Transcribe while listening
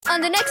on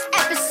the next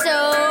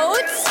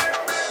epiSOWdes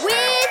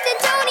with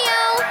Antonio.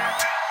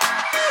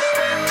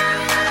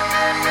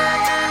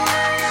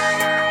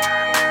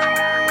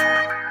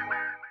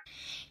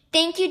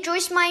 Thank you,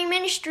 Joyce Meyer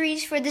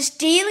Ministries, for this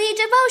daily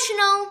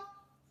devotional.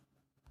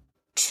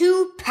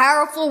 2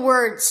 powerful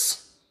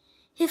words.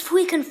 If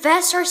we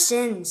confess our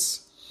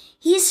sins,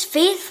 He is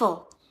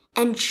faithful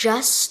and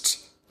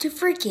just to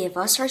forgive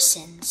us our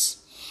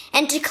sins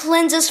and to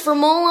cleanse us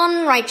from all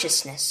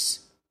unrighteousness.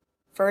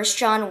 1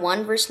 John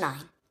 1 verse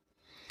 9.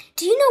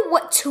 Do you know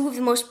what 2 of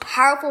the most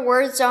powerful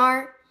words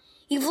are?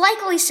 You've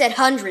likely said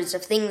hundreds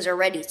of things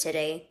already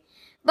today,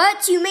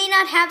 but you may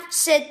not have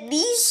said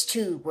these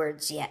 2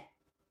 words yet.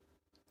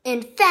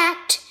 In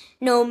fact,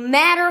 no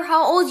matter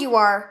how old you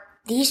are,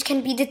 these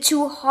can be the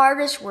 2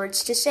 hardest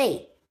words to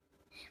say.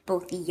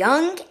 Both the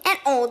young and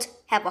old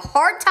have a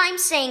hard time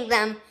saying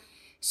them,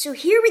 so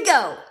here we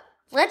go.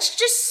 Let's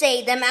just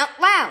say them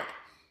out loud.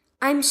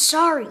 I'm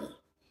sorry.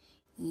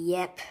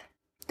 Yep,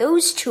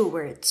 those 2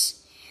 words.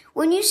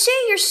 When you say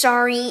you're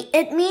sorry,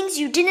 it means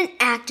you didn't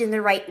act in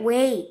the right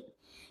way.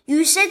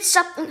 You said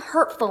something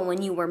hurtful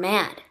when you were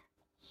mad.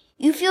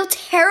 You feel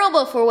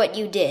terrible for what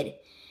you did,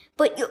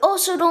 but you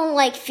also don't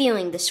like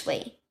feeling this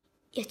way.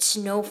 It's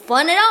no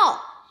fun at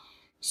all.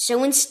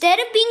 So instead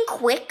of being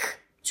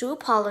quick to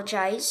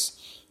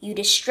apologize, you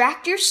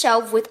distract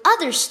yourself with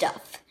other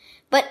stuff.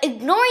 But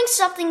ignoring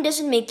something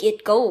doesn't make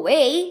it go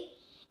away,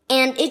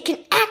 and it can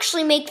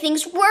actually make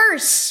things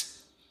worse.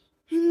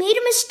 You made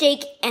a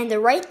mistake, and the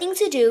right thing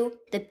to do,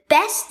 the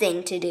best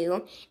thing to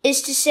do,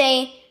 is to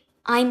say,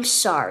 I'm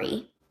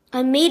sorry.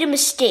 I made a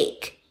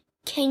mistake.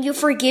 Can you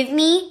forgive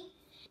me?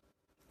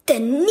 The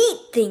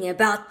neat thing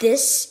about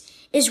this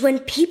is when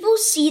people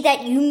see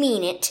that you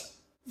mean it,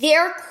 they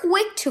are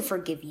quick to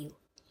forgive you.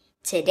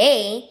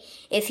 Today,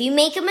 if you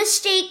make a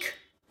mistake,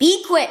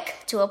 be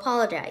quick to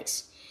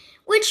apologize,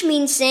 which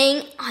means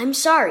saying, I'm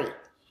sorry,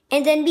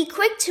 and then be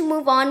quick to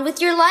move on with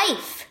your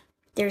life.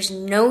 There's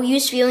no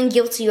use feeling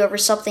guilty over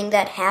something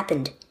that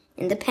happened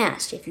in the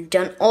past if you've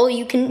done all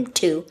you can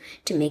do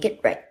to make it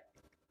right.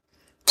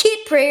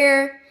 Kid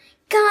prayer.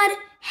 God,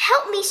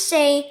 help me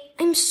say,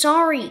 I'm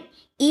sorry,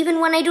 even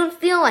when I don't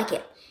feel like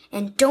it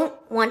and don't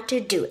want to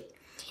do it.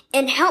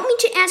 And help me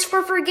to ask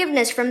for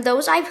forgiveness from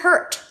those I've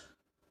hurt.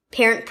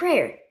 Parent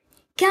prayer.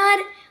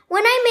 God,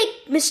 when I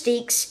make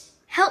mistakes,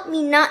 help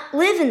me not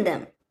live in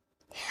them.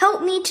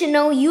 Help me to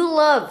know you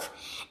love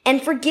and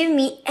forgive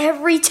me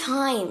every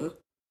time.